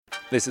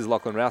This is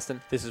Lachlan Rouston,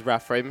 This is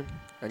Ralph Freeman,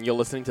 and you're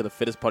listening to the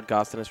fittest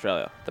podcast in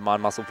Australia. the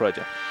Mind Muscle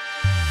Project.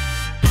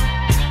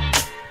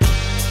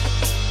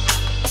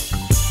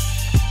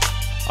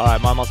 All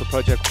right, Mind Muscle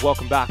Project,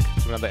 welcome back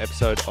to another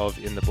episode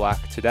of In the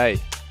Black. Today,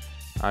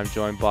 I'm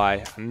joined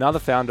by another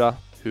founder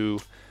who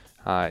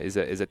is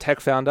a tech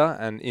founder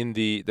and in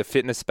the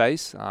fitness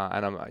space,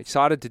 and I'm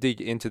excited to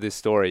dig into this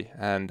story.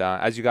 And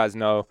as you guys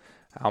know,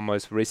 our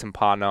most recent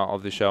partner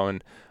of the show,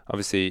 and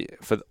obviously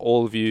for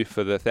all of you,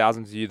 for the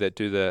thousands of you that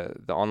do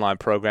the online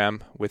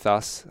program with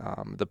us,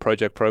 the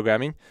project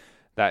programming,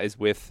 that is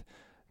with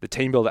the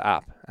Teambuildr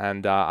app.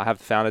 And I have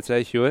the founder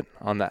today, Hewitt,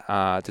 on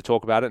that to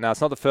talk about it. Now,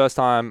 it's not the first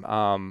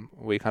time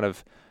we kind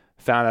of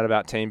found out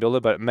about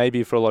Teambuildr, but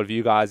maybe for a lot of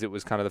you guys, it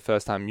was kind of the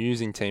first time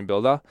using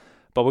Teambuildr.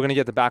 But we're going to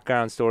get the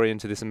background story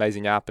into this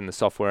amazing app and the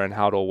software and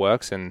how it all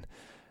works, and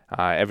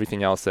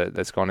everything else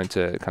that's gone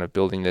into kind of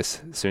building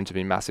this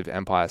soon-to-be massive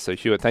empire. So,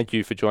 Hewitt, thank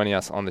you for joining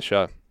us on the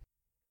show.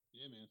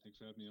 Yeah, man. Thanks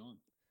for having me on.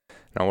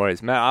 No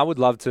worries. Matt, I would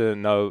love to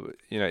know,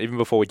 even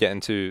before we get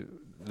into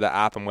the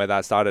app and where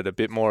that started, a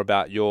bit more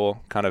about your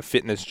kind of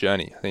fitness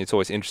journey. I think it's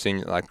always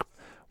interesting, like,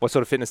 what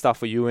sort of fitness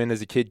stuff were you in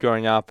as a kid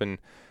growing up, and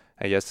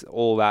I guess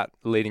all that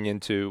leading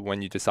into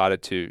when you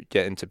decided to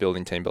get into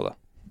building Teambuildr.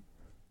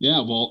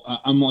 Yeah,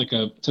 well, I'm like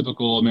a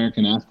typical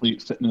American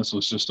athlete. Fitness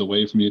was just a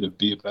way for me to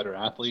be a better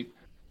athlete.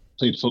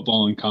 Played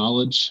football in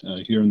college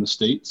here in the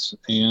States.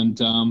 And,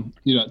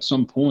 at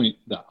some point,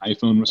 the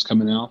iPhone was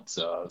coming out,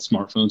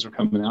 smartphones were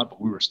coming out,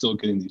 but we were still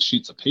getting these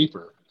sheets of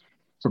paper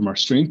from our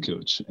strength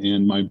coach.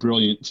 And my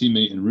brilliant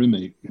teammate and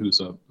roommate,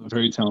 who's a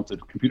very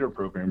talented computer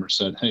programmer,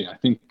 said, hey, I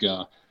think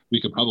we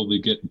could probably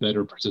get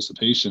better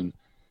participation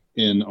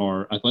in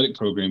our athletic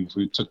program if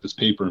we took this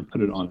paper and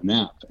put it on an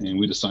app. And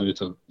we decided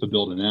to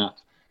build an app.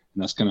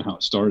 And that's kind of how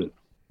it started.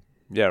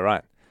 Yeah,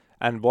 right.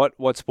 And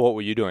what sport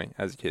were you doing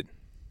as a kid?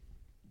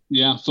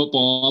 Yeah,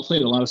 football. I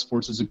played a lot of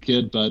sports as a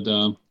kid, but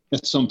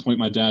at some point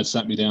my dad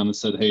sat me down and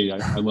said, hey,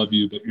 I love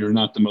you, but you're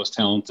not the most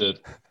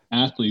talented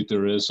athlete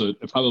there is. So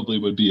it probably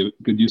would be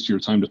a good use of your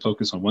time to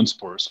focus on one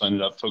sport. So I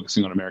ended up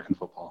focusing on American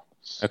football.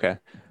 Okay.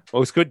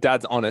 Well, it's good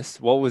Dad's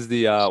honest. What was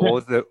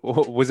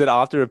was it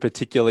after a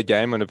particular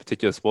game on a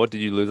particular sport?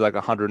 Did you lose like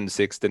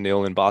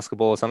 106-0 in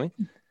basketball or something?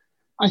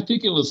 I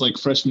think it was like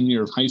freshman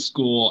year of high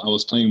school. I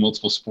was playing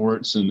multiple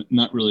sports and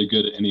not really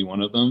good at any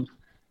one of them.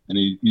 And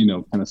he,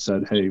 kind of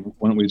said, hey,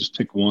 why don't we just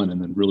pick one and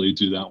then really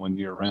do that one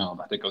year round?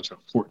 I think I was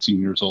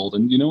 14 years old.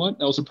 And you know what?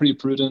 That was a pretty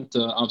prudent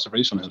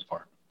observation on his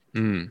part.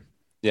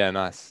 Yeah,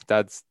 nice.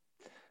 Dads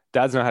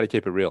know how to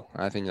keep it real.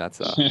 I think that's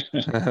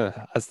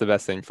that's the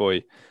best thing for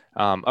you.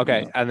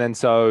 Okay. Yeah. And then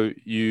so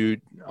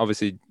you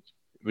obviously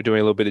were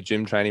doing a little bit of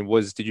gym training.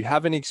 Did you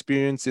have any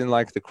experience in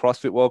like the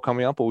CrossFit world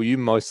coming up, or were you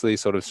mostly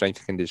sort of strength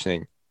and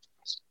conditioning?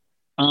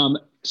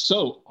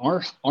 So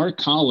our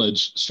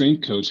college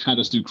strength coach had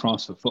us do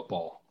CrossFit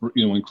football,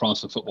 when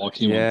CrossFit football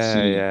came on the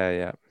scene.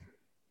 Yeah.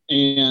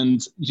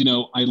 And,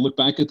 I look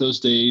back at those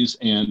days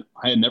and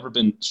I had never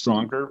been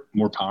stronger,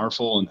 more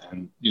powerful,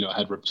 and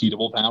had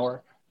repeatable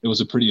power. It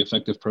was a pretty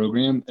effective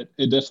program.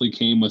 It definitely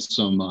came with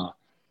some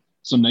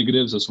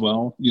negatives as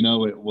well.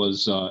 It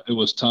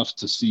was tough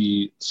to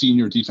see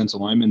senior defensive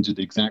linemen do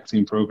the exact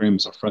same program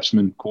as a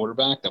freshman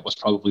quarterback. That was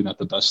probably not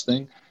the best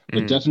thing,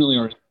 but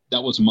definitely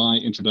that was my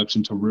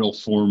introduction to real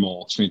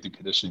formal strength and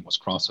conditioning, was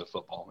CrossFit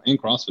football,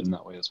 and CrossFit in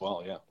that way as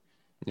well. Yeah.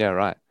 Yeah.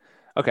 Right.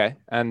 Okay.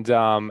 And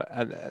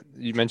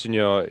you mentioned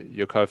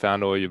your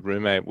co-founder or your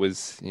roommate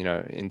was,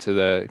 into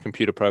the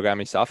computer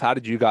programming stuff. How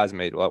did you guys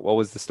meet? What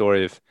was the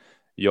story of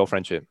your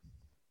friendship?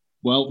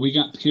 Well, we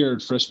got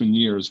paired freshman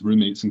year as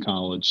roommates in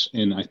college.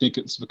 And I think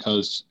it's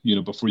because,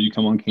 before you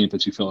come on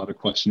campus, you fill out a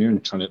questionnaire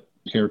and try to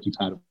pair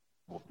compatible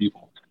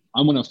people.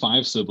 I'm one of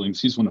 5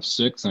 siblings. He's one of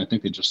 6. And I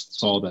think they just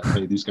saw that,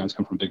 hey, these guys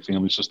come from big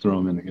families, just throw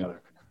them in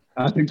together.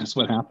 I think that's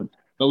what happened.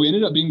 But we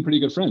ended up being pretty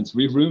good friends.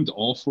 We roomed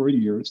all 4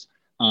 years.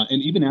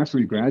 And even after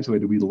we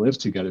graduated, we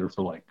lived together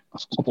for like a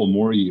couple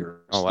more years.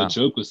 Oh, wow. The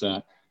joke was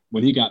that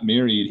when he got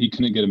married, he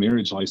couldn't get a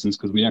marriage license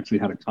because we actually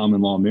had a common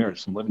law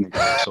marriage from living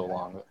together so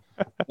long.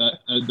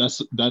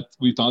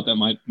 We thought that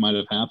might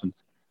have happened.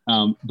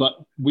 But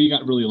we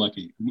got really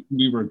lucky.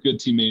 We were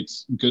good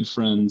teammates, good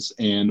friends,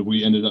 and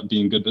we ended up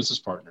being good business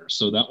partners.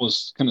 So that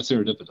was kind of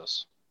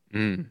serendipitous.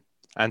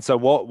 And so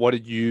what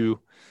did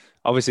you,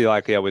 obviously,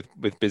 like,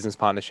 with business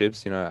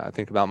partnerships, I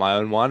think about my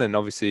own one, and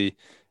obviously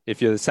if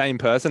you're the same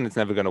person, it's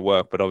never going to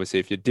work. But obviously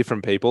if you're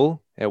different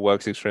people, it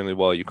works extremely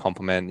well. You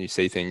complement, you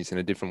see things in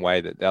a different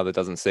way that the other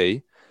doesn't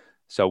see.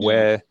 So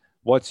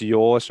what's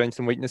your strengths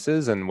and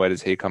weaknesses, and where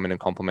does he come in and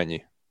complement you?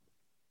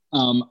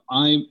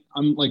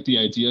 I'm like the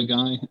idea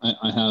guy.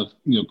 I have,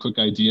 quick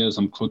ideas.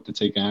 I'm quick to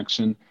take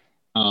action.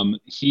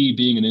 He,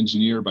 being an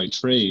engineer by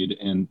trade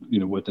and,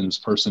 within his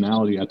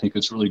personality, I think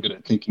is really good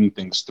at thinking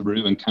things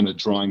through and kind of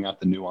drawing out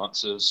the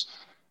nuances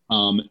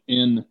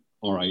in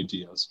our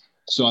ideas.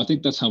 So I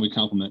think that's how we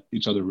complement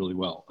each other really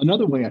well.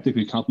 Another way I think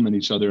we complement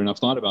each other, and I've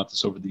thought about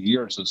this over the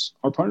years, is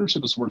our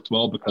partnership has worked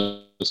well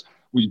because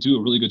we do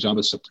a really good job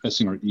of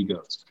suppressing our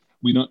egos.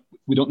 We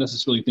we don't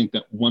necessarily think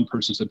that one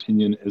person's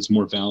opinion is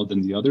more valid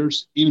than the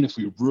others, even if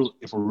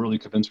we're really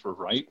convinced we're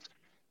right.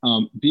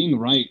 Being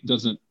right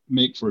doesn't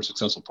make for a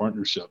successful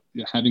partnership.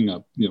 Having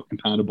a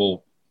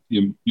compatible,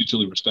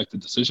 mutually respected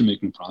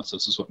decision-making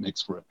process is what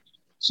makes for it.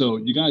 So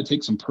you got to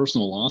take some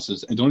personal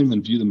losses and don't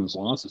even view them as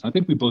losses. I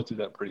think we both do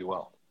that pretty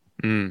well.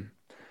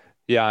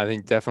 Yeah, I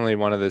think definitely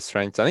one of the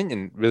strengths, I think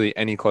in really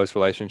any close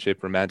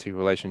relationship, romantic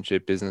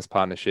relationship, business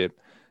partnership,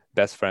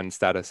 best friend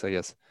status, I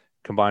guess,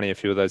 combining a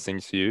few of those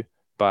things for you,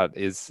 but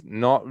is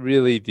not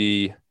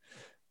really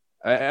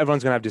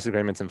everyone's going to have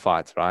disagreements and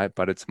fights, right?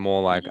 But it's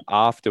more like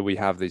after we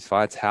have these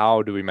fights,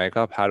 how do we make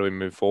up? How do we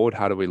move forward?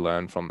 How do we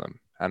learn from them?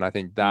 And I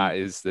think that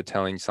is the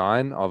telling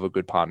sign of a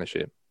good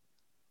partnership.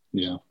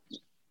 Yeah.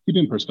 Keep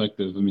in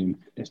perspective. I mean,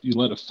 if you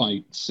let a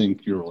fight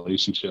sink your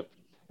relationship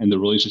and the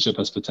relationship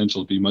has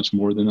potential to be much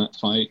more than that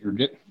fight, you're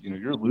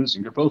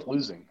losing. You're both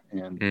losing,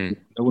 and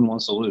no one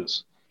wants to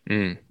lose.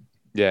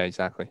 Yeah,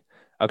 exactly.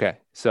 Okay.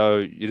 So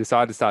you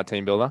decided to start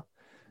Teambuildr.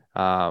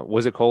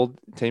 Was it called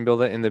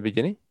Teambuildr in the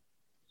beginning?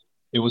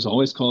 It was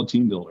always called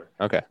Teambuildr.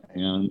 Okay.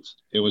 And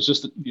it was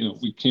just,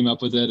 we came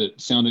up with it.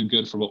 It sounded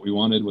good for what we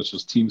wanted, which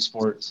was team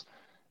sports.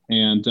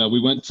 And we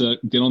went to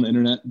get on the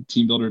internet,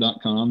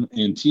 teambuildr.com,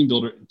 and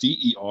Teambuildr,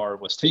 DER,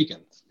 was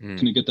taken.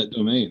 Couldn't get that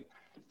domain.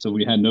 So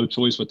we had no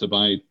choice but to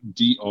buy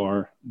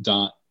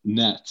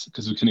dr.net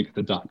because we couldn't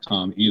get the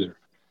 .com either.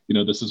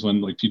 This is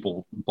when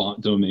people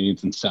bought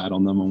domains and sat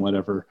on them and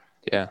whatever.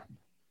 Yeah.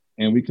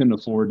 And we couldn't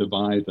afford to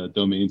buy the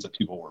domains that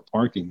people were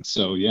parking.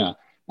 So yeah,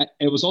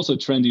 it was also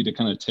trendy to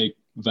kind of take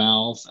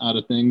vowels out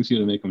of things,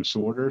 to make them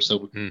shorter.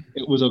 So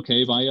it was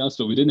okay by us,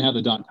 but we didn't have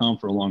the .com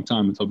for a long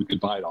time until we could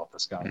buy it off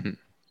this guy.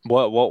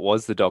 What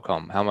was the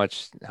 .com? How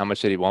much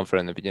did he want for it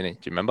in the beginning?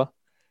 Do you remember?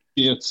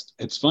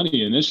 It's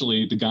funny.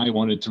 Initially, the guy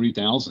wanted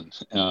 3,000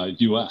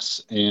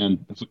 US,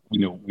 and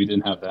we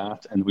didn't have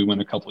that, and we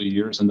went a couple of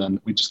years, and then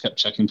we just kept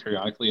checking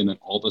periodically, and then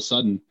all of a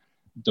sudden,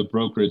 the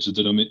brokerage,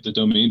 the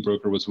domain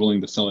broker, was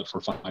willing to sell it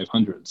for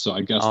 500. So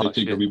I guess they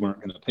figured we weren't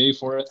going to pay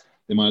for it.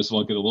 They might as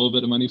well get a little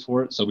bit of money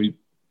for it, so we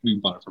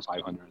bought it for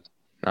 500.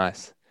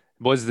 Nice.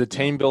 Was the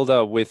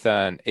Teambuildr with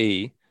an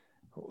E,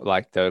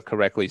 like the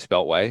correctly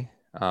spelt way?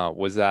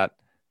 Was that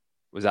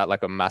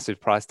like a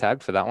massive price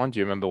tag for that one? Do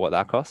you remember what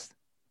that cost?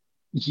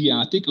 Yeah,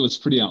 I think it was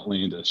pretty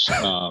outlandish.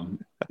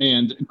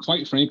 And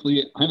quite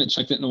frankly, I haven't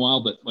checked it in a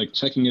while, but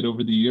checking it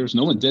over the years,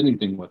 no one did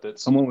anything with it.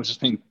 Someone was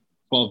just paying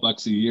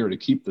 $12 a year to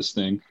keep this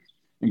thing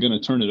and going to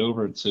turn it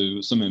over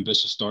to some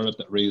ambitious startup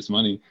that raised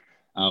money.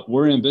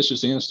 We're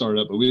ambitious and a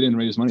startup, but we didn't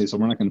raise money, so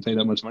we're not going to pay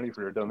that much money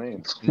for your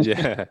domain.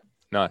 Yeah,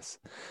 nice.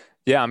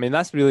 Yeah, I mean,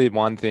 that's really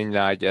one thing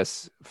that I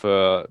guess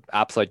for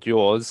apps like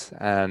yours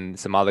and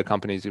some other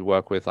companies we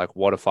work with, like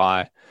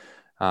Waterfy,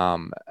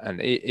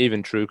 and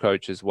even True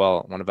Coach as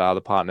well, one of our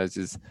other partners,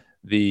 is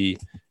you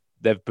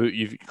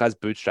guys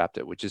bootstrapped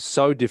it, which is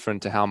so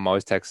different to how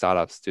most tech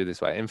startups do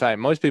this way. In fact,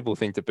 most people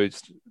think that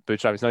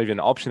bootstrap is not even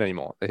an option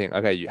anymore. They think,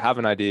 okay, you have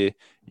an idea,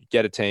 you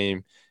get a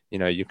team,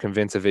 you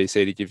convince a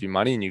VC to give you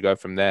money and you go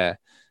from there.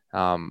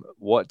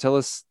 Tell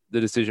us the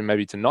decision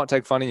maybe to not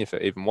take funding, if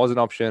it even was an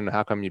option.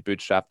 How come you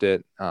bootstrapped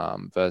it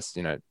versus,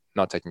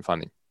 not taking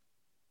funding?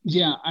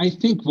 Yeah, I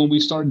think when we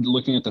started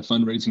looking at the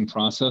fundraising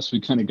process,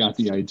 we kind of got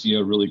the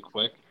idea really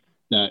quick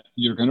that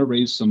you're going to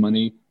raise some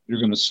money, you're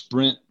going to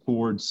sprint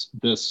towards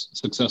this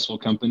successful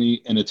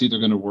company, and it's either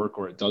going to work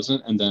or it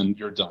doesn't, and then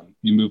you're done.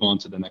 You move on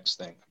to the next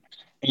thing.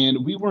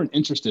 And we weren't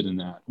interested in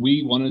that.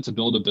 We wanted to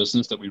build a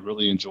business that we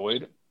really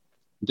enjoyed,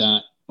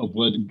 that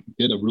would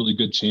get a really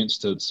good chance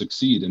to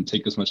succeed and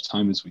take as much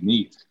time as we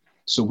need.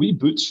 So we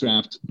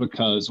bootstrapped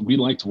because we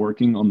liked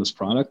working on this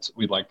product.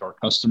 We liked our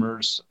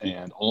customers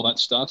and all that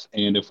stuff.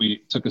 And if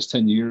we took us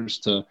 10 years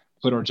to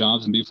quit our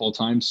jobs and be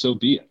full-time, so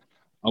be it.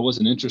 I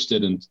wasn't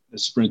interested in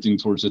sprinting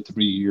towards a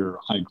 3-year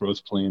high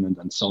growth plan and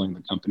then selling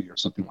the company or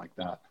something like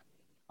that.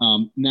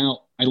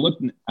 Now I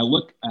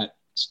look at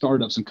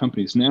startups and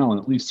companies now,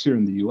 and at least here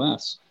in the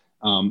US,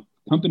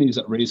 companies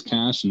that raise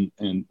cash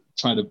and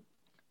try to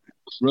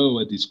grow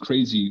at these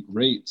crazy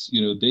rates,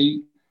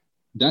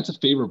 that's a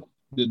favorable.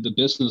 The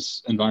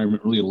business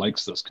environment really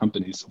likes those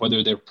companies,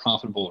 whether they're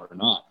profitable or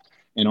not.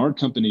 And our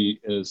company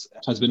has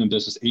been in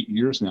business 8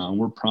 years now, and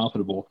we're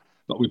profitable,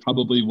 but we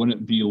probably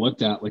wouldn't be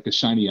looked at like a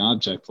shiny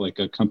object, like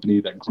a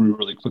company that grew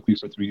really quickly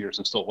for 3 years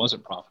and still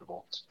wasn't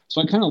profitable. So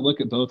I kind of look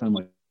at both and I'm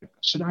like,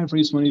 should I have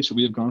raised money? Should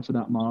we have gone for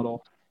that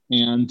model?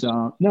 And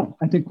no,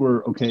 I think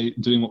we're okay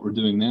doing what we're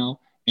doing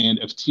now. And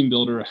if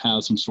Teambuildr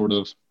has some sort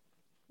of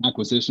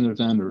acquisition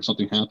event or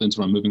something happens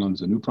where I'm moving on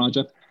to a new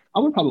project, I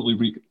would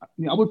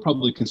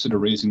probably consider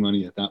raising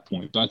money at that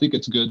point. But I think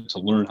it's good to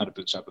learn how to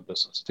bootstrap a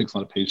business. It takes a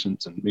lot of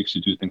patience and makes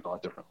you do things a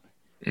lot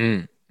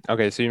differently.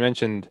 Okay, so you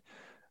mentioned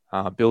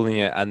building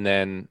it and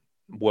then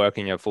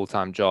working a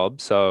full-time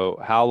job.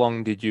 So how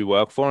long did you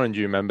work for? And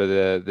do you remember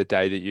the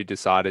day that you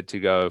decided to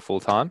go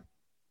full-time?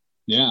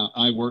 Yeah,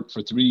 I worked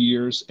for 3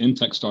 years in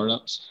tech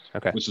startups,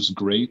 which was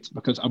great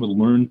because I would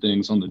learn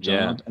things on the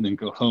job and then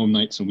go home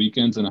nights and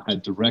weekends, and I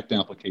had direct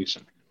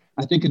application.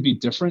 I think it'd be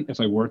different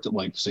if I worked at,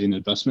 like, say, an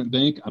investment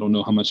bank. I don't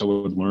know how much I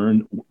would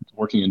learn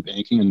working in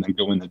banking and then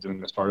go into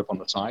doing a startup on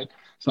the side.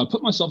 So I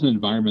put myself in an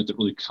environment that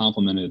really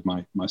complemented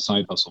my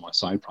side hustle, my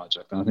side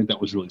project. And I think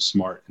that was really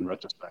smart in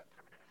retrospect.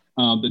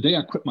 The day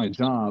I quit my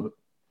job,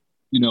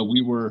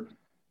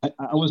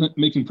 I wasn't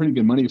making pretty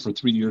good money for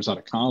 3 years out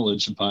of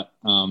college, but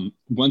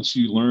once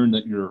you learn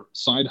that your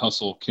side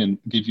hustle can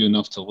give you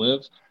enough to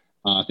live,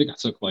 I think I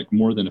took like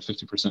more than a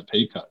 50%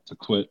 pay cut to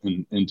quit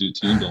and do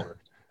Teambuildr.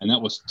 And that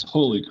was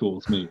totally cool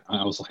with me.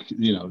 I was like,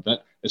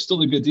 that is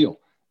still a good deal.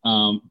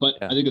 But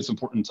I think it's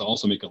important to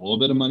also make a little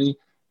bit of money.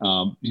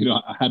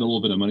 I had a little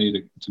bit of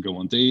money to go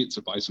on dates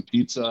or buy some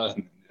pizza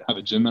and have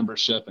a gym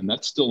membership, and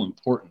that's still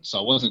important. So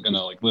I wasn't going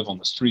to like live on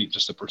the street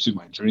just to pursue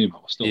my dream. I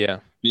was still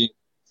being a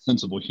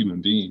sensible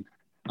human being.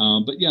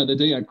 But yeah, the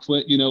day I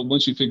quit,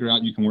 once you figure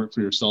out you can work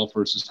for yourself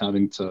versus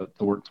having to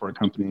work for a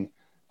company,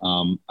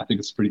 I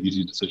think it's a pretty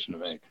easy decision to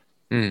make.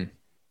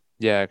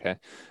 Yeah. Okay.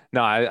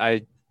 No,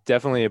 I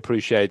definitely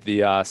appreciate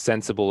the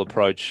sensible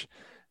approach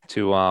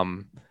to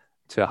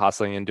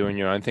hustling and doing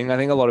your own thing. I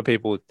think a lot of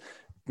people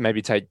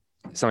maybe take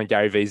some of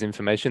Gary Vee's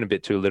information a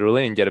bit too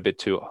literally and get a bit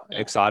too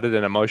excited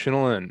and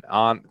emotional and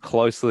aren't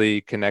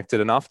closely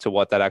connected enough to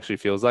what that actually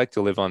feels like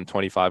to live on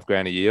 25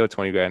 grand a year or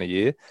 20 grand a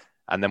year.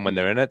 And then when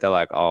they're in it, they're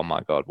like, oh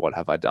my God, what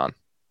have I done?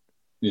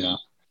 Yeah.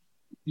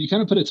 You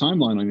kind of put a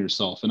timeline on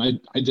yourself. And I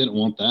didn't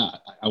want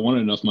that. I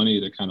wanted enough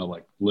money to kind of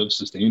like live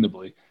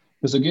sustainably.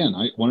 Because again,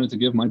 I wanted to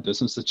give my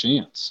business a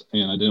chance,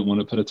 and I didn't want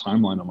to put a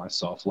timeline on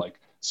myself, like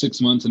 6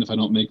 months. And if I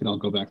don't make it, I'll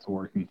go back to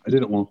working. I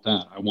didn't want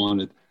that. I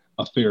wanted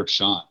a fair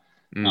shot.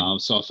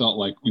 So I felt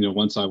like,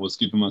 once I was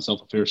giving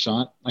myself a fair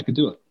shot, I could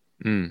do it.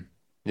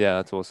 Yeah,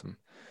 that's awesome.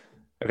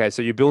 Okay.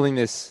 So you're building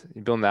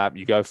the app,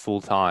 you go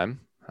full time.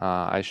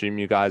 I assume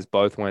you guys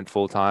both went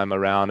full time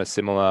around a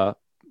similar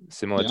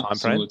time frame.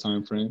 Similar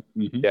time frame.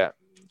 Mm-hmm. Yeah.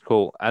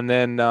 Cool. And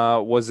then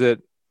what was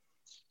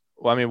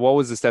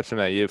the steps from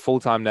there? You're full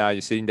time now,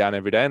 you're sitting down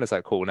every day, and it's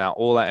like, cool. Now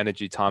all that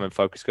energy, time, and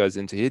focus goes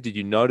into here. Did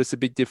you notice a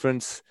big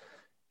difference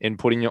in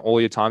putting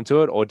all your time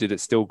to it, or did it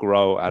still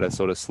grow at a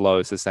sort of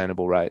slow,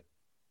 sustainable rate?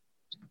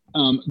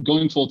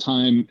 Going full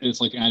time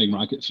is like adding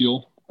rocket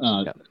fuel.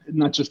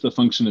 Not just the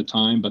function of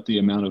time, but the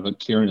amount of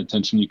care and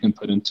attention you can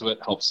put into it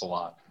helps a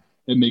lot.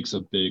 It makes a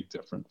big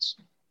difference.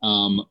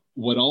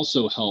 What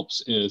also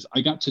helps is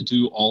I got to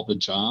do all the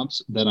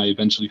jobs that I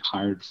eventually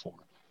hired for.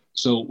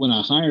 So when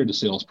I hired a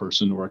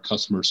salesperson or a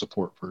customer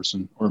support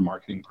person or a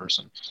marketing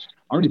person,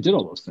 I already did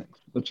all those things.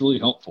 That's really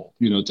helpful,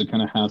 to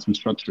kind of have some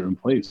structure in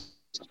place,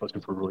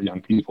 especially for really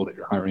young people that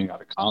you're hiring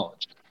out of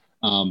college.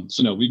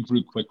 So no, we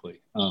grew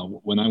quickly.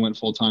 When I went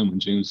full time, when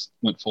James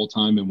went full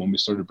time, and when we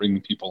started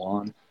bringing people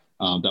on,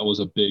 that was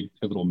a big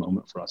pivotal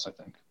moment for us, I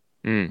think.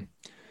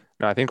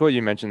 No, I think what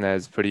you mentioned there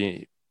is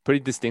pretty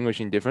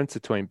distinguishing difference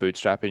between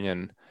bootstrapping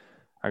and,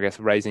 I guess,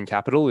 raising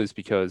capital, is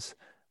because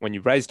when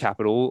you raise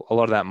capital, a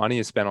lot of that money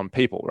is spent on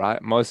people,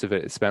 right? Most of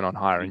it is spent on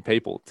hiring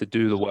people to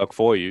do the work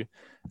for you.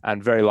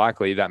 And very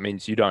likely that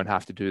means you don't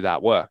have to do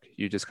that work.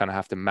 You just kind of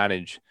have to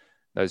manage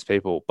those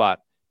people.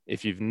 But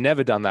if you've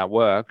never done that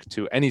work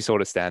to any sort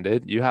of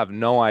standard, you have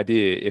no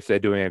idea if they're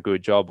doing a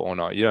good job or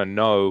not. You don't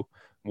know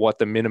what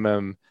the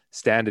minimum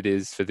standard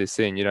is for this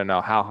thing. You don't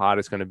know how hard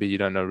it's going to be. You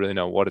don't really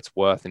know what it's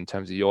worth in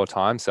terms of your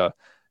time. So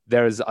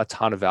there is a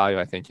ton of value,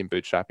 I think, in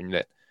bootstrapping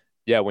that,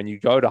 when you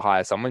go to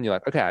hire someone, you're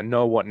like, okay, I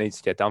know what needs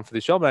to get done for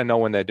this job, and I know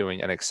when they're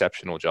doing an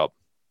exceptional job.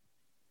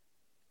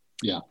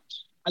 Yeah.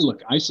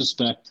 I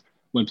suspect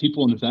when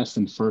people invest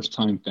in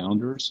first-time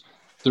founders,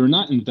 they're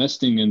not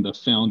investing in the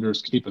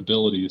founder's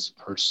capabilities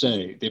per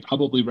se. They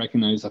probably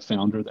recognize a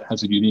founder that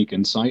has a unique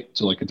insight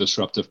to like a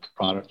disruptive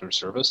product or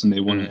service, and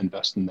they want to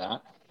invest in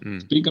that.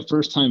 Being a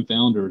first-time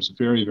founder is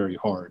very, very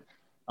hard.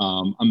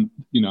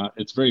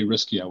 It's very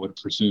risky, I would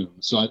presume.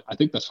 So I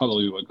think that's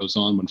probably what goes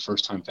on when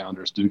first-time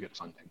founders do get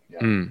funding.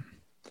 Yeah.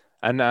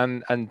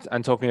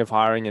 And talking of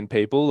hiring and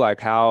people,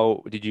 like,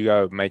 how did you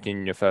go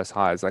making your first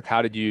hires? Like,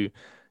 how did you?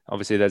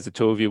 Obviously, there's the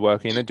two of you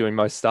working in it, doing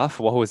most stuff.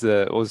 What was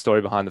the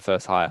story behind the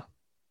first hire?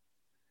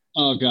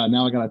 Oh God,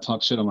 now I gotta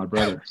talk shit on my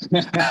brother.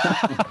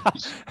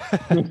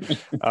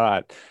 All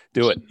right,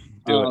 do it.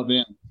 Oh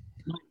man,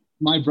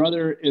 my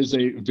brother is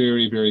a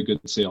very, very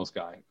good sales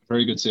guy,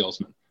 very good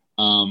salesman.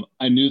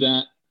 I knew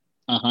that.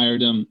 I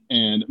hired him,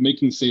 and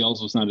making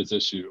sales was not his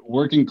issue.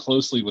 Working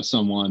closely with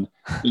someone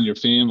in your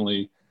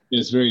family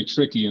is very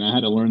tricky, and I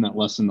had to learn that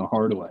lesson the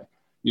hard way.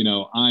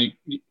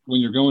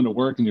 When you're going to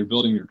work and you're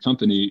building your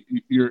company,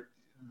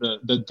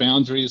 the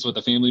boundaries with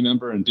a family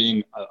member and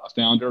being a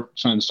founder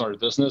trying to start a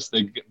business,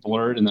 they get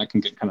blurred, and that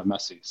can get kind of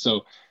messy.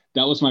 So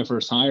that was my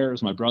first hire,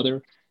 as my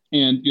brother.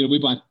 And,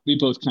 we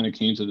both kind of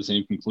came to the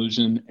same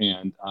conclusion,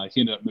 and he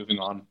ended up moving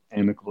on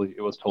amicably.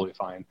 It was totally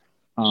fine.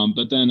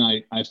 But then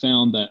I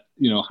found that,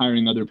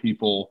 hiring other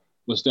people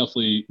was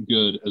definitely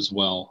good as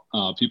well.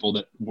 People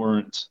that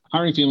weren't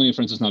hiring family and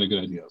friends is not a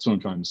good idea. That's what I'm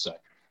trying to say.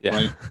 Yeah.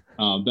 Right.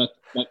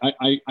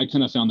 I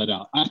kind of found that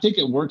out. I think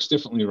it works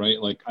differently,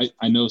 right? Like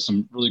I know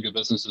some really good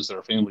businesses that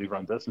are family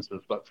run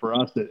businesses, but for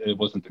us, it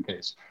wasn't the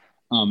case.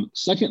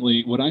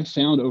 Secondly, what I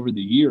found over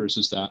the years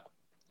is that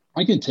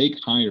I can take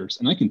hires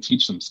and I can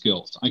teach them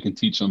skills. I can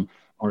teach them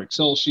our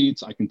Excel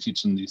sheets. I can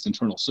teach them these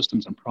internal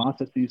systems and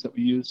processes that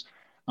we use.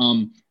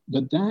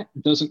 But that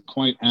doesn't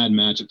quite add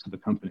magic to the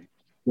company.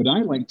 What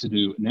I like to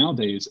do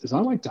nowadays is I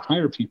like to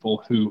hire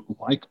people who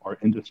like our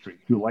industry,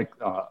 who like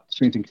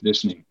strength and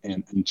conditioning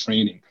and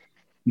training,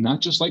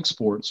 not just like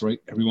sports, right?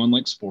 Everyone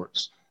likes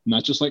sports,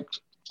 not just like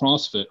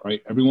CrossFit,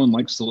 right? Everyone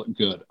likes to look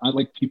good. I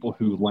like people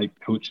who like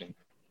coaching.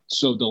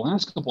 So the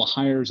last couple of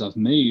hires I've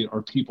made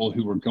are people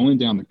who were going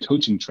down the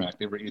coaching track.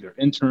 They were either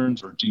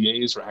interns or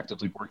GAs or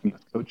actively working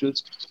with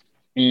coaches.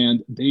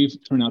 And they've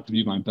turned out to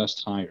be my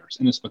best hires.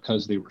 And it's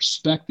because they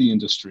respect the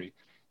industry,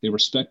 they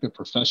respect the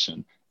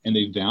profession, and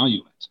they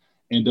value it.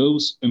 And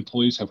those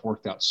employees have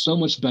worked out so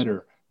much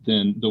better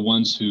than the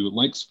ones who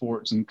like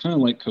sports and kind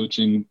of like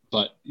coaching,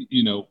 but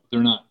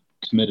they're not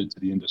committed to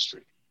the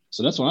industry.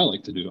 So that's what I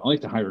like to do. I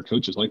like to hire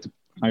coaches. I like to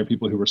hire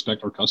people who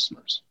respect our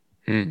customers.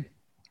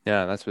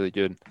 Yeah, that's really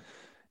good.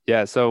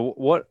 Yeah. So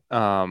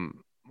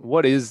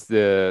what is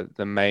the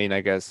main,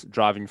 I guess,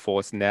 driving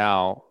force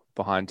now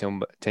behind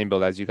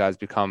Teambuildr as you guys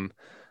become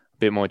a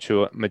bit more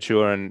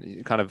mature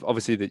and kind of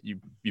obviously that you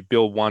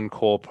build one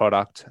core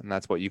product and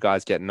that's what you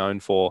guys get known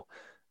for.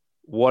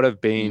 What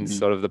have been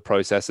sort of the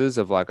processes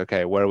of like,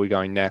 okay, where are we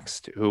going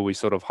next? Who are we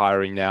sort of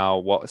hiring now?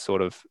 What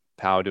sort of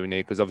power do we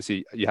need? Because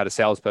obviously you had a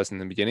salesperson in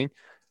the beginning.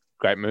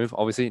 Great move.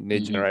 Obviously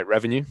need to generate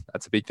revenue.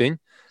 That's a big thing.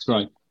 That's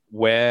right.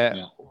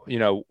 Where,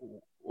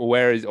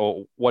 where is,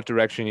 or what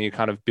direction are you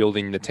kind of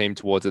building the team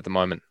towards at the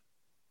moment?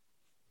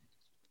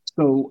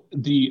 So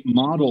the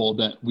model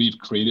that we've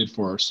created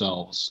for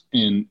ourselves,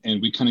 and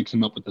we kind of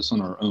came up with this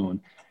on our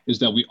own, is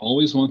that we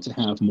always want to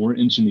have more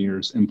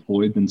engineers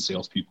employed than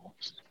salespeople,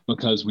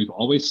 because we've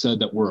always said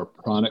that we're a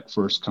product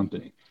first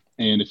company.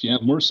 And if you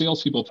have more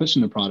salespeople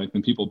pushing the product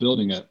than people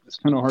building it, it's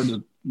kind of hard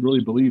to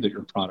really believe that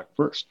you're product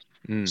first.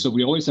 So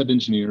we always have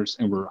engineers,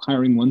 and we're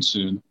hiring one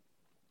soon,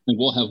 and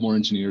we'll have more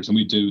engineers than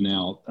we do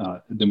now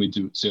than we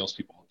do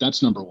salespeople.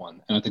 That's number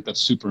one. And I think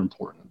that's super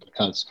important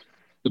because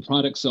the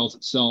product sells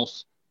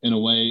itself in a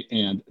way,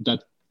 and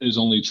that is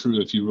only true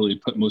if you really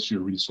put most of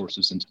your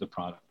resources into the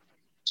product.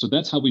 So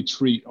that's how we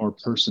treat our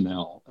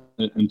personnel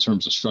in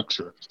terms of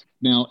structure.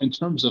 Now, in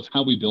terms of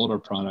how we build our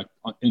product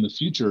in the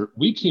future,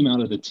 we came out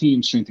of the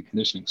team strength and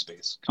conditioning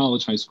space,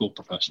 college, high school,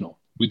 professional.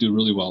 We do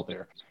really well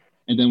there.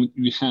 And then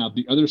we have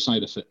the other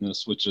side of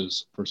fitness, which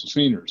is personal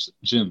trainers,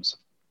 gyms,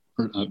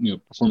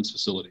 performance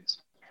facilities.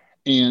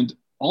 And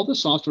all the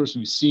softwares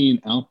we've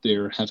seen out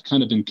there have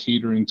kind of been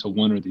catering to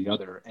one or the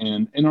other.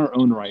 And in our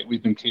own right,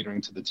 we've been catering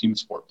to the team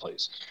sport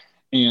place.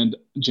 And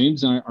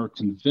James and I are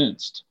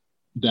convinced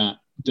that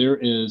there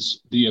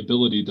is the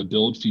ability to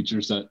build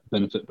features that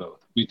benefit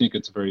both. We think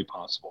it's very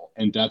possible.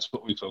 And that's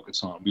what we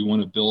focus on. We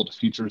want to build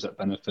features that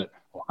benefit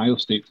Ohio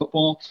State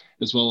football,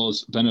 as well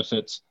as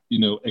benefits,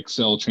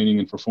 Excel training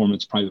and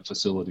performance private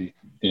facility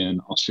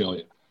in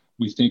Australia.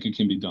 We think it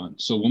can be done.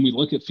 So when we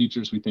look at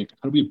features, we think,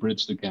 how do we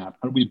bridge the gap?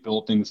 How do we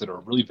build things that are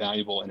really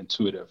valuable and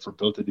intuitive for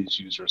both of these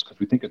users? Because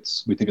we think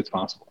it's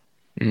possible.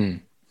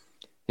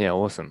 Yeah,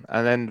 awesome.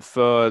 And then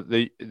for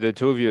the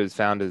two of you as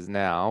founders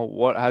now,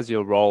 what has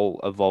your role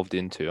evolved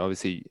into?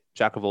 Obviously,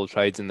 jack of all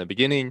trades in the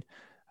beginning,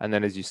 and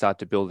then as you start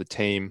to build a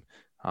team,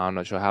 I'm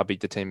not sure how big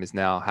the team is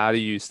now. How do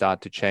you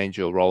start to change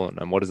your role,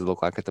 and what does it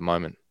look like at the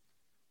moment?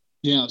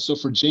 Yeah, so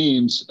for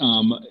James,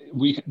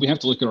 we have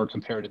to look at our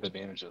comparative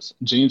advantages.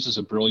 James is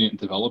a brilliant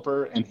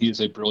developer, and he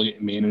is a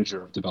brilliant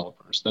manager of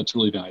developers. That's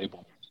really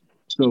valuable.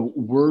 So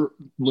we're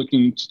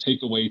looking to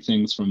take away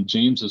things from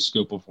James's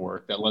scope of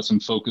work that lets him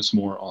focus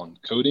more on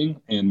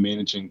coding and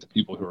managing the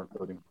people who are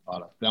coding the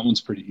product. That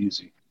one's pretty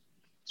easy.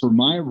 For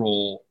my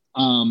role,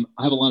 I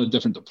have a lot of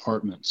different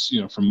departments,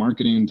 from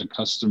marketing to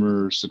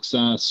customer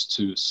success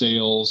to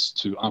sales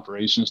to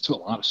operations to a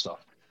lot of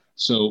stuff.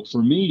 So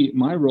for me,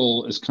 my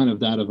role is kind of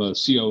that of a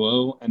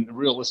COO, and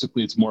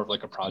realistically, it's more of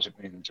like a project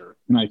manager.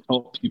 And I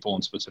help people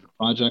on specific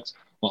projects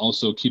while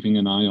also keeping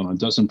an eye on a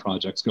dozen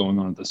projects going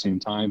on at the same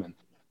time and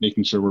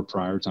making sure we're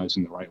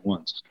prioritizing the right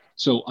ones.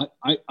 So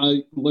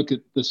I look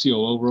at the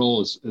COO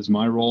role as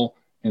my role,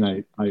 and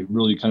I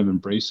really kind of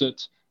embrace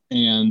it.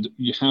 And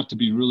you have to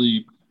be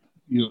really,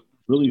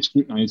 really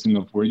scrutinizing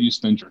of where you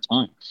spend your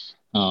time.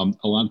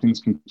 A lot of things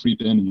can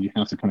creep in, and you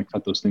have to kind of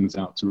cut those things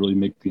out to really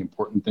make the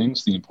important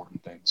things.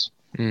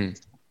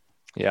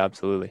 Yeah,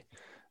 absolutely.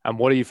 And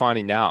what are you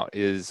finding now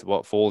is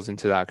what falls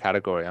into that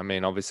category? I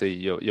mean, obviously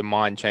your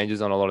mind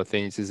changes on a lot of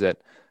things. Is that,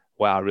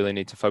 wow, I really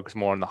need to focus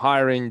more on the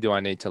hiring? Do I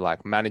need to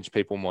manage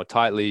people more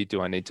tightly?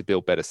 Do I need to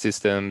build better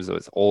systems? Or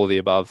it's all of the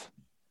above?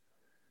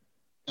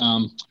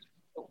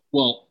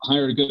 Well,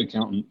 hire a good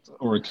accountant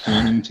or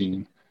accounting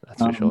team.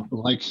 That's for sure.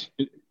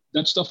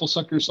 That stuff will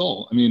suck your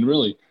soul. I mean,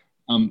 really,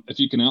 if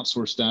you can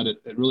outsource that,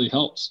 it really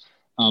helps.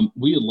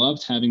 We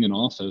loved having an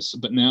office,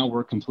 but now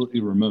we're completely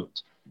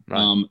remote.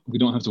 Right. We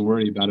don't have to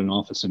worry about an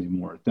office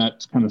anymore.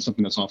 That's kind of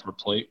something that's off our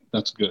plate.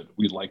 That's good.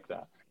 We like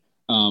that.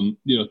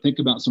 Think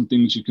about some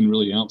things you can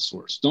really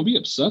outsource. Don't be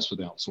obsessed with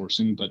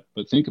outsourcing,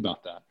 but think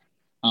about that.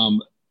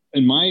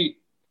 In my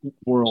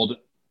world,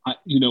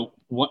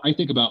 what I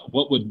think about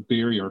what would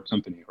bury our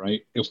company,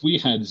 right? If we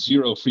had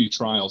 0 free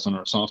trials on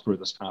our software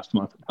this past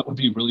month, that would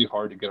be really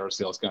hard to get our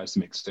sales guys to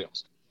make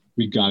sales.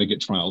 We got to get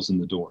trials in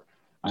the door.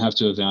 I have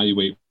to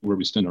evaluate where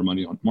we spend our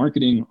money on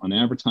marketing, on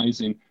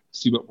advertising,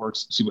 see what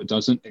works, see what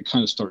doesn't. It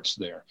kind of starts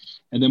there.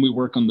 And then we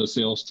work on the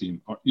sales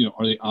team. Are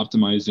they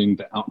optimizing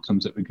the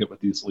outcomes that we get with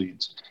these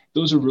leads?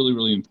 Those are really,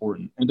 really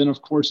important. And then,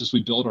 of course, as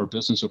we build our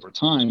business over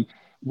time,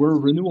 we're a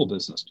renewal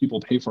business. People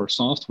pay for our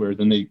software,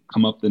 then they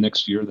come up the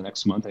next year, the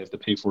next month, they have to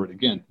pay for it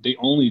again. They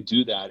only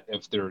do that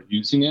if they're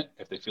using it,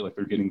 if they feel like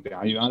they're getting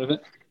value out of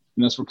it.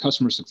 And that's where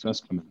customer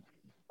success comes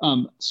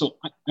in. So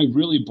I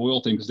really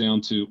boil things down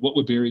to what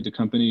would bury the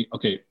company.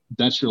 Okay,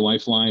 that's your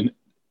lifeline.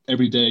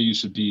 Every day you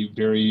should be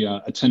very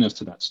attentive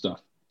to that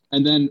stuff.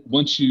 And then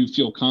once you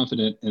feel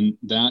confident in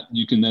that,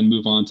 you can then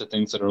move on to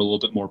things that are a little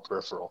bit more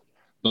peripheral.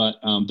 But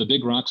the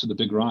big rocks are the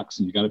big rocks,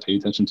 and you got to pay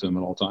attention to them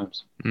at all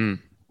times.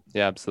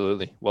 Yeah,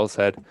 absolutely. Well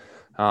said.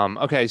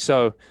 Okay,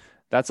 so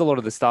that's a lot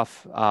of the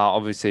stuff,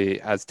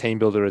 obviously, as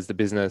Teambuildr as the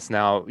business.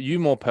 Now, you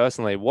more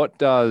personally,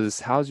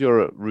 how's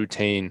your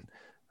routine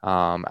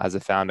as a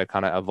founder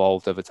kind of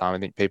evolved over time? I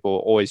think people are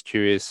always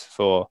curious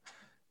for,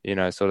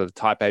 sort of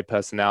type A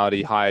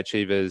personality, high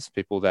achievers,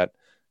 people that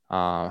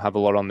have a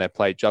lot on their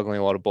plate, juggling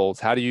a lot of balls.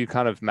 How do you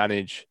kind of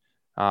manage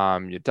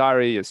your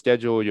diary, your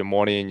schedule, your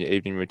morning, your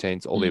evening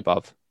routines, all the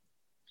above?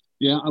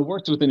 Yeah, I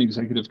worked with an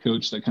executive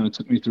coach that kind of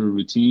took me through a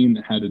routine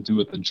that had to do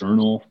with a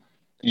journal,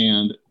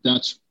 and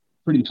that's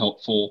pretty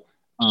helpful.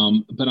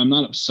 But I'm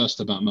not obsessed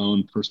about my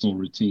own personal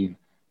routine.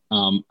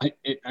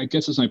 I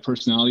guess it's my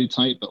personality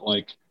type, but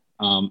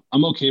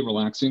I'm okay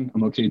relaxing.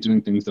 I'm okay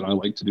doing things that I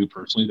like to do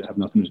personally that have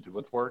nothing to do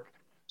with work.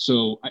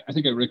 So I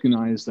think I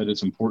recognize that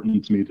it's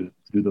important to me to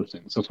do those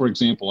things. So for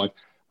example,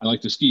 I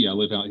like to ski. I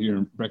live out here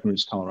in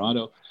Breckenridge,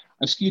 Colorado.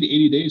 I've skied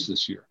 80 days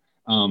this year.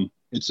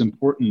 It's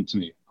important to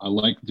me. I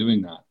like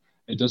doing that.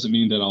 It doesn't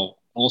mean that I'll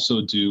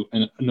also do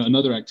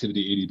another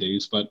activity 80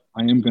 days, but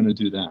I am going to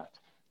do that.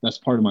 That's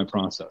part of my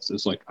process.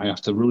 It's like I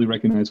have to really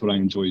recognize what I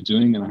enjoy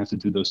doing, and I have to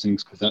do those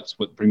things because that's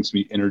what brings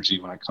me energy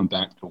when I come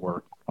back to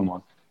work. I'm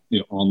on,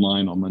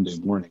 online on Monday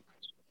morning.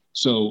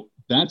 So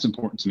that's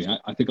important to me.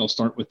 I think I'll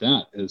start with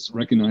that, is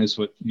recognize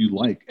what you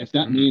like. If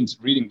that means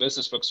reading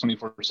business books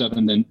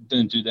 24/7,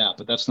 then do that.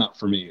 But that's not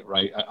for me,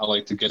 right? I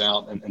like to get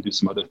out and do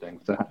some other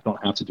things that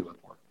don't have to do with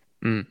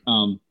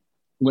work.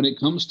 When it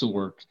comes to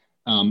work,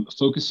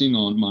 focusing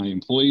on my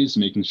employees,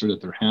 making sure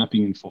that they're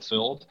happy and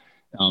fulfilled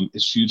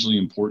is hugely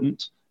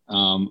important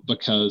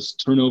because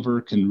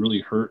turnover can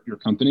really hurt your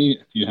company.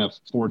 If you have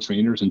 4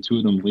 trainers and 2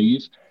 of them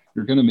leave,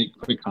 you're going to make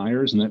quick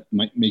hires, and that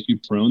might make you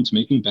prone to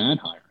making bad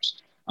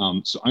hires.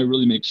 So I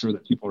really make sure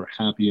that people are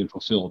happy and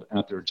fulfilled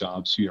at their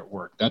jobs here at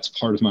work. That's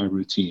part of my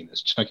routine,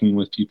 is checking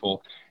with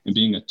people and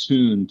being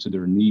attuned to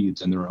their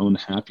needs and their own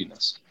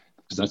happiness,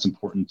 because that's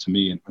important to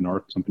me and our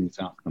company's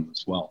outcome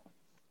as well.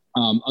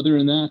 Other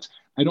than that,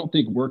 I don't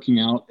think working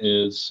out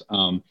is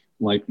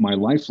like my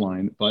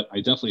lifeline, but I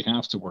definitely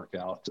have to work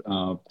out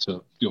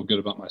to feel good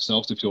about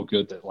myself, to feel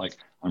good that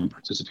I'm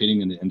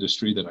participating in the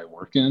industry that I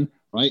work in,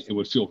 right? It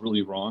would feel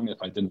really wrong if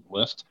I didn't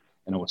lift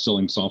and I was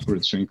selling software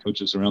to strength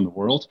coaches around the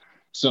world.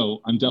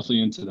 So I'm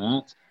definitely into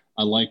that.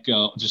 I like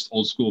just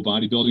old school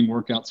bodybuilding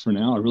workouts for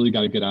now. I really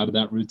got to get out of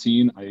that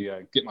routine.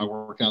 I get my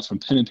workouts from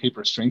pen and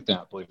paper strength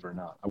app, believe it or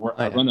not.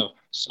 I run a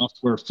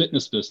software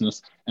fitness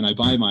business, and I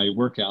buy my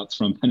workouts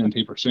from pen and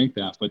paper strength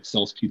app, but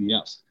sells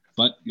PDFs.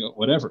 But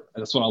whatever,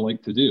 that's what I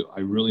like to do.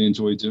 I really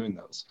enjoy doing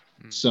those.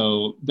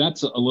 So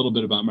that's a little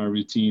bit about my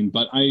routine.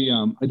 But I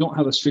don't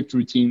have a strict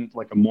routine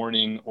like a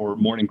morning or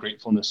morning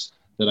gratefulness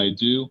that I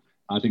do.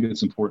 I think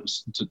it's important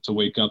to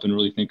wake up and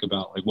really think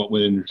about what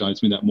would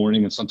energize me that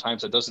morning. And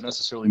sometimes that doesn't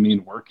necessarily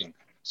mean working.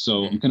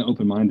 So I'm kind of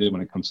open-minded when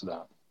it comes to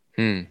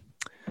that.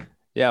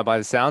 Yeah, by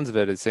the sounds of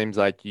it, it seems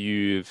like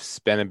you've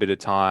spent a bit of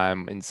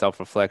time in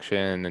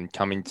self-reflection and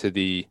coming to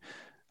the,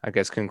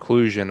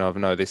 conclusion of,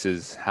 no, this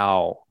is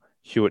how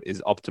Hewitt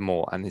is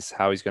optimal and this is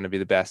how he's going to be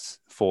the best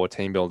for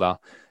Teambuildr.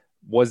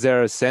 Was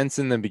there a sense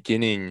in the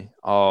beginning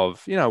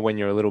of, when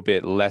you're a little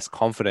bit less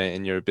confident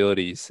in your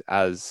abilities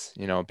as,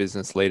 a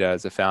business leader,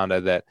 as a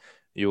founder, that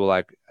you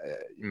were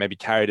maybe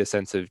carried a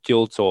sense of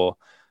guilt or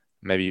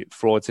maybe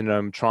fraud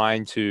syndrome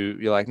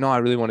you're like, no, I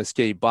really want to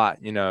ski, but,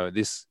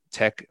 this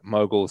tech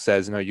mogul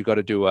says, no, you got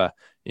to do a,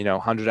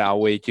 100-hour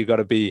week. You got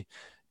to be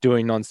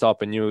doing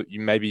nonstop, and you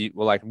maybe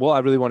were like, well, I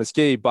really want to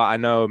ski, but I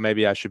know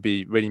maybe I should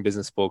be reading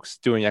business books,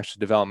 doing extra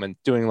development,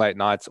 doing late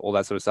nights, all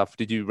that sort of stuff.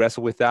 Did you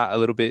wrestle with that a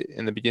little bit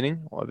in the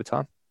beginning or over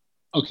time?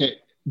 Okay,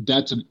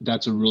 that's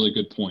a really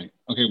good point.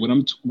 Okay, when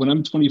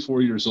I'm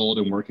 24 years old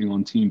and working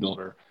on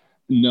Teambuildr,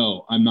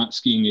 no, I'm not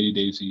skiing 80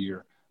 days a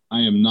year. I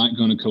am not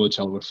going to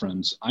Coachella with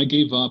friends. I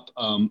gave up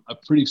a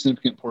pretty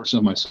significant portion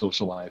of my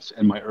social life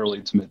in my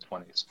early to mid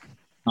 20s.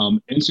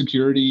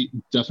 Insecurity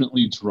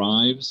definitely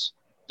drives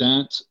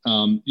that.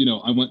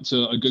 I went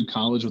to a good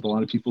college with a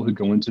lot of people who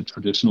go into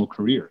traditional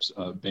careers,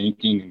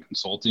 banking and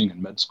consulting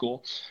and med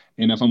school.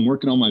 And if I'm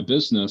working on my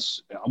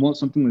business, I want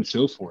something to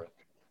show for it.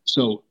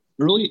 So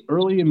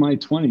early in my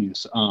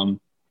 20s,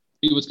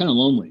 it was kind of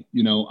lonely.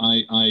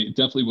 I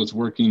definitely was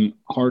working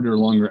harder,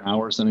 longer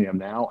hours than I am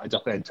now. I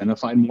definitely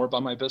identified more by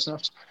my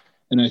business.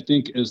 And I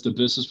think as the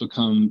business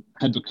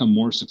had become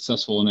more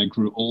successful and I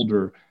grew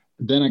older,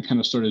 then I kind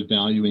of started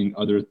valuing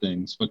other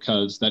things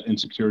because that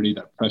insecurity,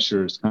 that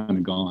pressure is kind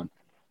of gone.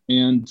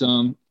 And,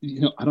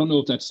 I don't know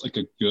if that's like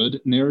a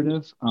good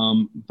narrative,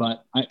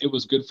 but it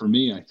was good for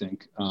me, I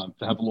think,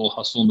 to have a little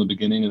hustle in the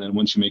beginning. And then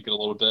once you make it a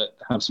little bit,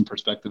 have some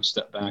perspective,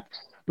 step back.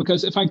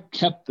 Because if I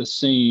kept the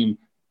same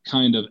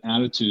kind of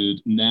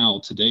attitude now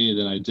today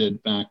that I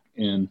did back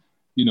in,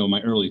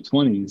 my early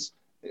 20s,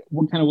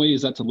 what kind of way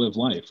is that to live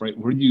life, right?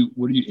 What are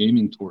you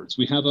aiming towards?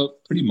 We have a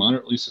pretty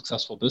moderately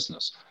successful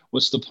business.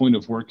 What's the point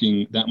of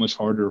working that much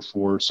harder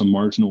for some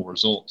marginal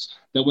results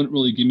that wouldn't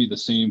really give me the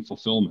same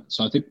fulfillment?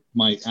 So I think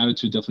my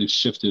attitude definitely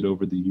shifted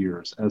over the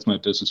years as my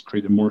business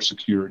created more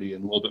security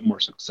and a little bit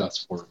more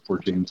success for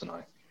James and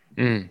I.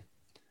 Mm.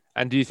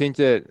 And do you think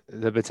that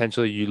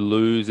potentially you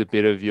lose a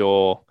bit of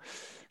your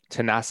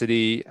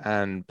tenacity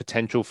and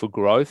potential for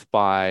growth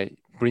by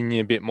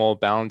bringing a bit more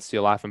balance to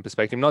your life and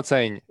perspective? I'm not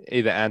saying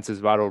either answer is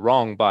right or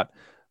wrong, but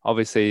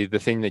obviously the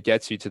thing that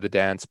gets you to the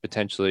dance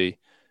potentially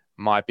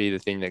might be the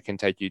thing that can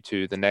take you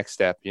to the next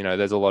step.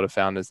 There's a lot of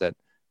founders that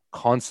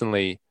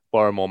constantly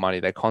borrow more money.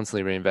 They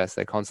constantly reinvest.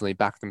 They constantly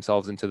back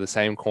themselves into the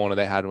same corner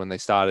they had when they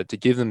started to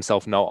give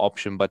themselves no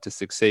option but to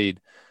succeed.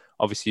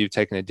 Obviously, you've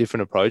taken a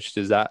different approach.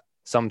 Does that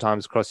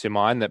sometimes cross your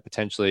mind that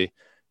potentially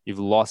you've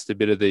lost a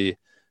bit of the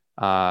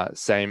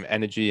same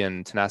energy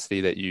and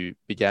tenacity that you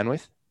began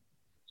with?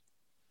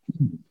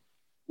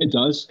 It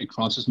does. It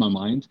crosses my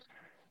mind.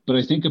 But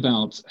I think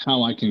about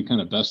how I can kind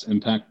of best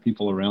impact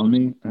people around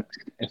me.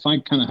 If I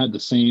kind of had the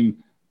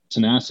same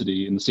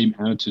tenacity and the same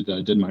attitude that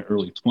I did in my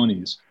early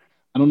 20s,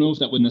 I don't know if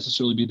that would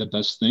necessarily be the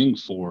best thing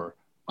for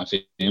my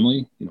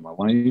family, my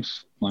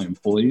wife, my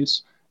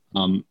employees.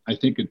 I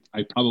think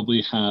I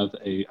probably have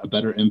a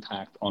better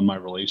impact on my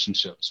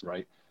relationships,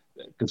 right?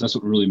 Because that's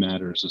what really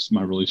matters is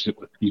my relationship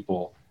with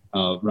people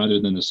rather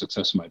than the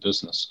success of my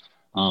business.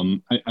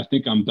 I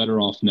think I'm better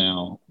off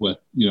now with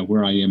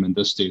where I am in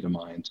this state of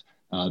mind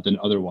than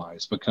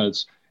otherwise,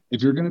 because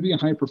if you're going to be a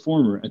high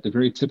performer at the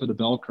very tip of the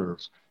bell curve,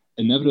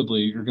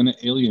 inevitably you're going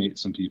to alienate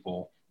some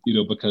people,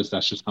 because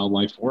that's just how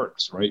life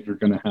works, right? You're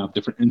going to have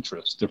different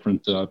interests,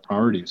 different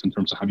priorities in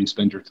terms of how you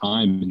spend your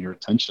time and your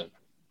attention.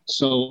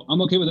 So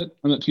I'm okay with it.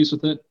 I'm at peace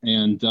with it.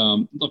 And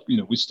look,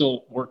 we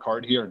still work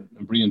hard here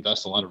and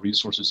reinvest a lot of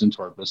resources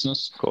into our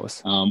business. Of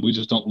course. We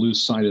just don't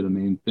lose sight of the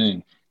main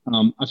thing.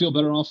 I feel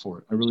better off for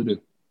it. I really do.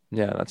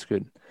 Yeah, that's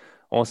good.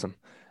 Awesome.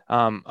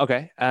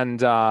 Okay.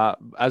 And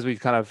as we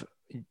kind of,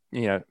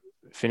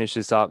 finish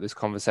this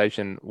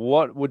conversation,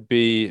 what would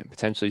be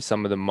potentially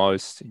some of the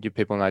most, give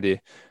people an idea,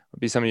 would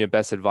be some of your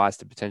best advice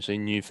to potentially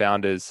new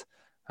founders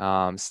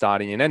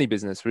starting in any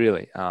business,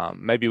 really?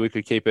 Maybe we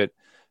could keep it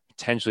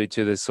potentially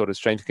to this sort of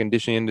strength and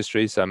conditioning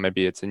industry. So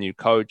maybe it's a new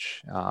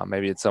coach,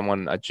 maybe it's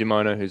a gym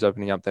owner who's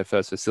opening up their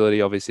first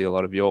facility. Obviously, a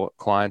lot of your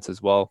clients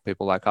as well,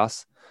 people like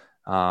us,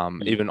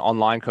 even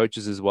online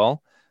coaches as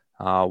well.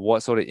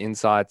 What sort of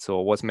insights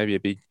or what's maybe a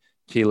big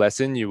key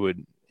lesson you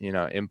would,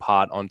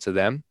 impart onto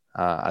them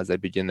as they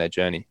begin their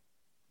journey?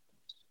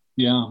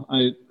 Yeah,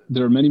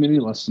 there are many, many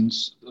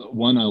lessons.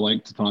 One I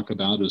like to talk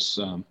about is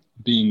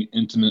being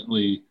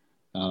intimately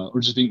or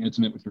just being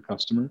intimate with your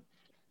customer.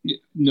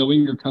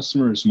 Knowing your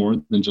customer is more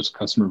than just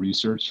customer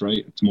research,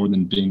 right? It's more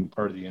than being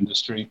part of the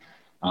industry.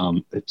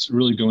 It's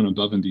really going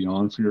above and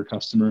beyond for your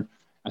customer.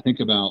 I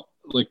think about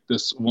like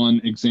this one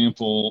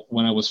example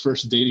when I was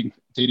first dating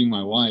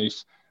my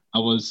wife.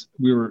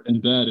 We were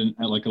in bed, and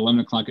at like 11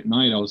 o'clock at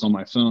night, I was on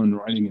my phone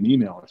writing an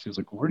email. And she was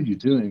like, "What are you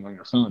doing on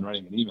your phone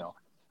writing an email?"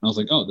 And I was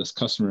like, "Oh, this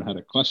customer had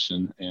a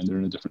question and they're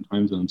in a different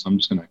time zone. So I'm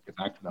just going to get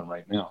back to them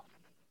right now."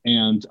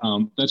 And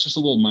that's just a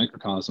little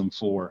microcosm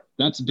for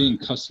that's being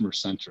customer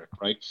centric,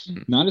 right?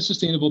 Mm-hmm. Not a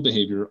sustainable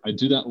behavior. I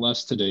do that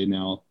less today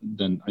now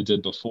than I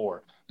did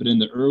before. But in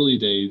the early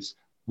days,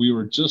 we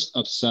were just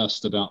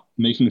obsessed about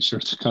making sure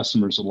the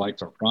customers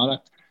liked our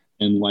product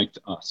and liked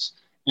us.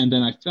 And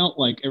then I felt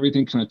like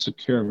everything kind of took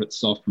care of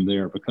itself from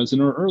there, because in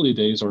our early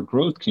days, our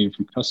growth came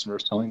from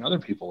customers telling other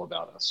people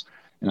about us.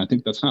 And I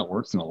think that's how it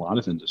works in a lot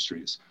of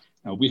industries.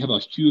 We have a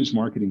huge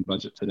marketing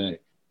budget today,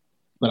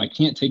 but I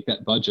can't take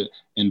that budget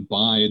and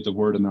buy the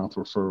word of mouth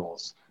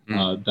referrals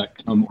that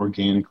come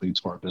organically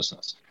to our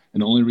business.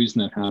 And the only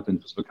reason that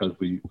happens is because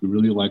we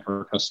really like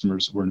our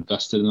customers, we're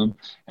invested in them.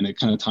 And it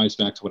kind of ties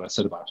back to what I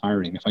said about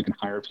hiring. If I can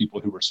hire people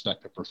who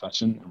respect their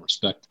profession and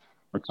respect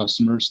our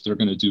customers, they're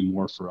going to do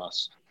more for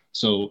us.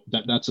 So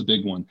that's a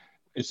big one.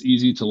 It's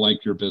easy to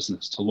like your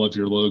business, to love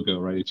your logo,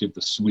 right? If you have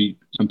the sweet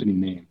company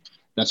name,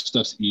 that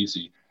stuff's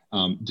easy.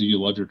 Do you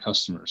love your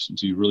customers?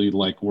 Do you really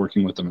like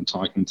working with them and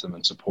talking to them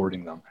and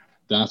supporting them?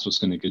 That's what's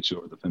going to get you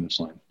over the finish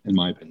line, in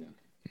my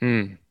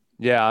opinion.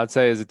 Yeah, I'd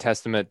say as a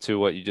testament to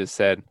what you just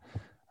said,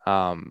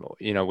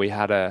 we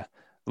had a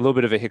little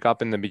bit of a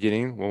hiccup in the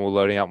beginning when we were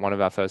loading up one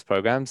of our first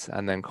programs.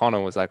 And then Connor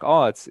was like,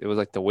 it was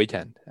like the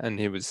weekend. And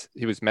he was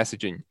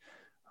messaging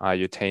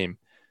your team.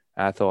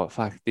 And I thought,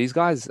 fuck, these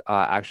guys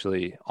are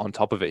actually on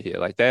top of it here.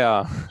 Like they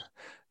are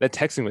they're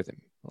texting with him.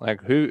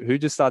 Like who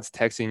just starts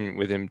texting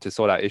with him to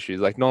sort out issues?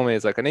 Like normally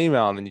it's like an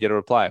email and then you get a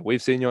reply.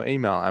 We've seen your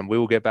email and we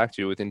will get back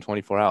to you within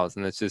 24 hours.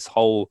 And it's this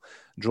whole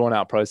drawn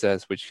out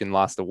process, which can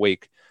last a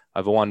week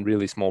over one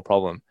really small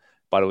problem,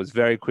 but it was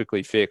very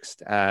quickly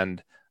fixed.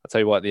 And I'll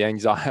tell you what,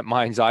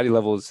 my anxiety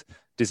levels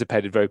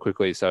dissipated very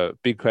quickly. So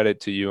big credit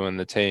to you and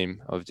the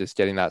team of just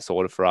getting that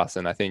sorted for us.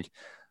 And I think,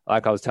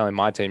 like I was telling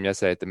my team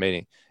yesterday at the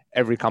meeting,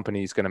 every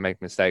company is going to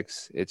make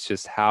mistakes. It's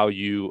just how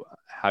you,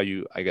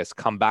 I guess,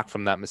 come back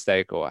from that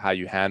mistake or how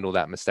you handle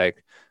that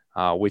mistake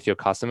with your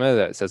customer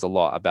that says a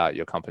lot about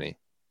your company.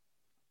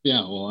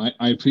 Yeah, well,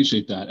 I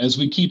appreciate that. As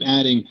we keep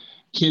adding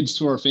kids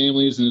to our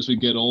families and as we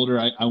get older,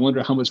 I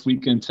wonder how much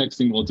weekend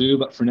texting we'll do.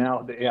 But for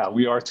now, yeah,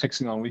 we are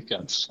texting on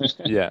weekends.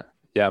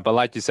 Yeah. But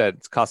like you said,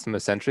 it's customer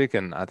centric.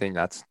 And I think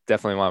that's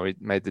definitely why we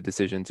made the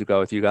decision to go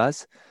with you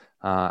guys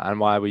and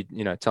why we,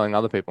 telling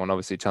other people and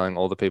obviously telling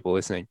all the people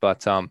listening.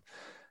 But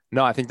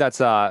no, I think it's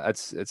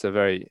a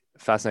very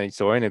fascinating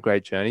story and a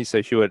great journey.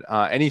 So Hewitt,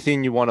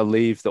 anything you want to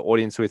leave the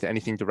audience with,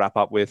 anything to wrap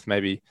up with,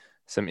 maybe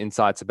some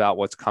insights about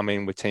what's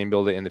coming with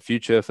Teambuildr in the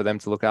future for them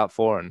to look out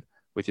for and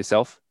with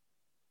yourself?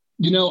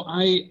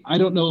 I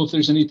don't know if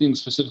there's anything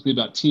specifically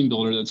about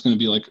Teambuildr that's going to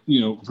be like,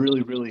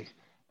 really, really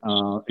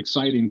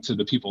exciting to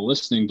the people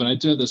listening. But I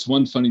do have this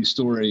one funny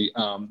story.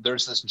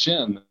 There's this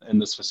gym in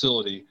this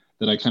facility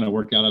that I kind of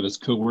work out of as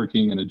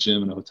co-working in a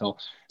gym in a hotel.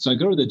 So I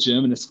go to the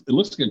gym and it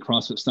looks like a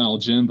CrossFit style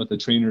gym, but the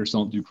trainers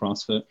don't do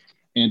CrossFit.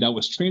 And I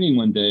was training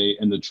one day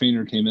and the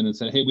trainer came in and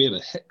said, "Hey, we have a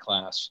HIIT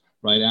class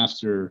right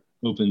after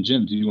open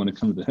gym. Do you want to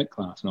come to the HIIT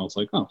class?" And I was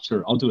like, "Oh,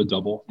 sure. I'll do a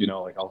double,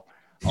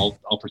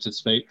 I'll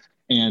participate."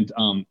 And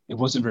it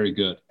wasn't very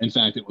good. In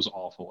fact, it was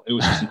awful. It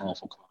was just an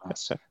awful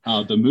class.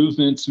 The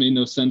movements made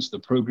no sense. The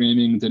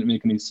programming didn't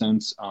make any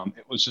sense.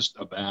 It was just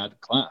a bad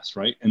class,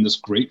 right? In this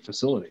great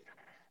facility.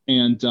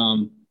 And,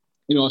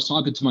 I was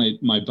talking to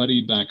my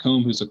buddy back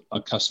home, who's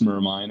a customer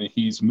of mine, and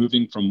he's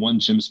moving from one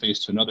gym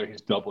space to another.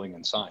 He's doubling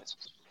in size.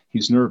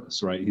 He's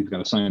nervous, right? He's got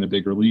to sign a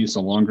bigger lease, a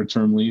longer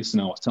term lease.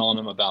 And I was telling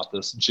him about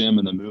this gym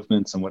and the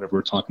movements and whatever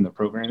we're talking the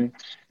programming. And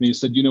he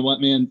said, "You know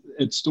what, man,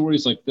 it's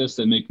stories like this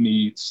that make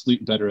me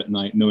sleep better at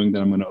night, knowing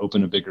that I'm going to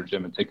open a bigger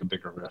gym and take a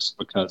bigger risk,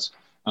 because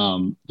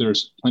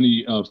there's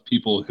plenty of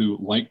people who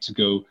like to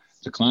go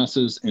to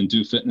classes and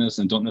do fitness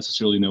and don't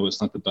necessarily know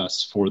it's not the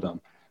best for them.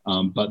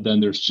 But then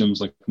there's gyms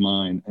like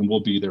mine, and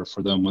we'll be there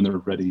for them when they're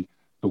ready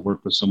to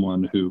work with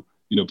someone who,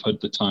 put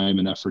the time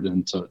and effort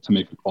in to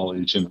make a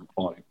quality gym and a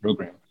quality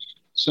program."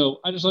 So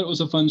I just thought it was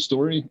a fun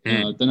story.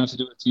 Didn't have to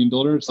do a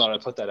Teambuildr. Thought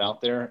I'd put that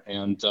out there.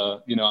 And,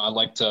 I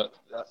like to,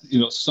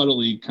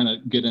 subtly kind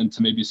of get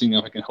into maybe seeing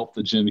if I can help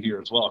the gym here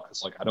as well.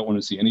 Because I don't want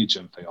to see any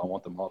gym fail. I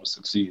want them all to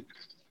succeed.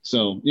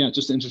 So yeah,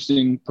 just an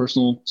interesting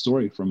personal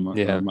story from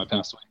my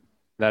past life.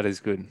 That is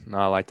good. No,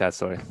 I like that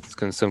story.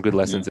 It's some good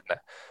lessons in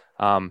there.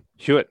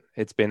 Hewitt,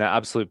 it's been an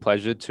absolute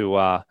pleasure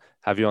to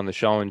have you on the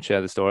show and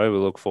share the story. We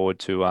look forward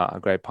to a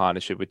great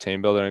partnership with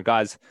Teambuildr. And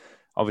guys,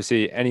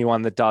 obviously,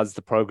 anyone that does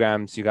the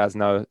programs, you guys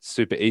know,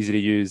 super easy to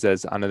use.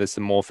 I know there's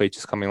some more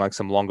features coming, like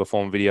some longer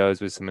form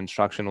videos with some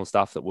instructional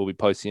stuff that we'll be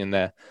posting in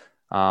there.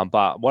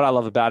 But what I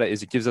love about it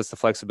is it gives us the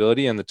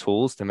flexibility and the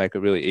tools to make it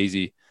really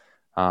easy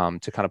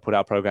to kind of put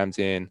our programs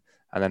in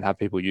and then have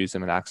people use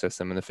them and access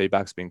them. And the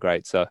feedback's been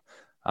great. So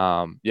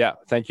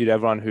thank you to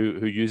everyone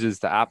who uses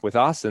the app with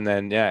us. And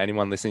then,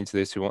 anyone listening to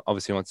this who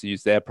obviously wants to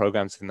use their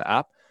programs in the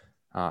app,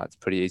 it's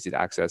pretty easy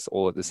to access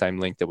all at the same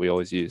link that we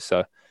always use.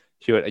 So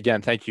Hewitt,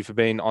 again, thank you for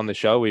being on the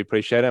show. We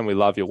appreciate it, and we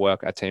love your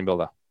work at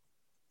Teambuildr.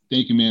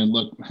 Thank you, man.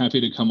 Look,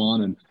 happy to come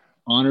on and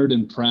honored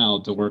and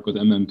proud to work with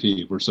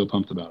MMP. We're so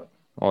pumped about it.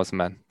 Awesome,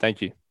 man.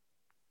 Thank you.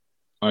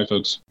 All right,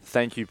 folks.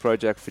 Thank you,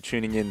 Project, for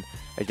tuning in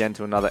again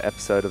to another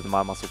episode of the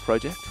My Muscle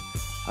Project.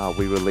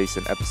 We release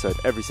an episode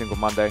every single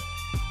Monday.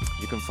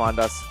 You can find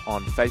us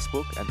on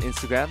Facebook and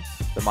Instagram,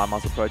 the My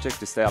Muscle Project,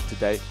 to stay up to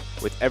date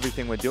with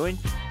everything we're doing.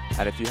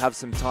 And if you have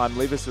some time,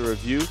 leave us a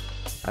review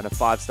and a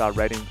 5-star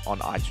rating on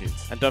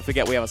iTunes. And don't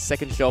forget, we have a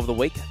second show of the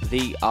week,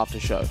 The After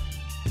Show.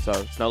 So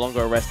it's no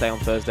longer a rest day on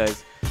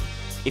Thursdays.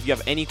 If you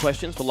have any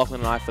questions for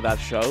Lachlan and I for that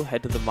show,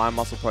 head to the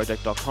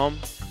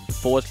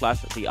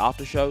mymuscleproject.com/The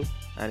After Show.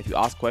 And if you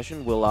ask a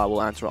question, we'll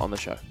answer it on the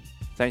show.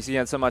 Thanks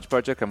again so much,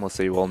 Project, and we'll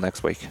see you all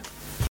next week.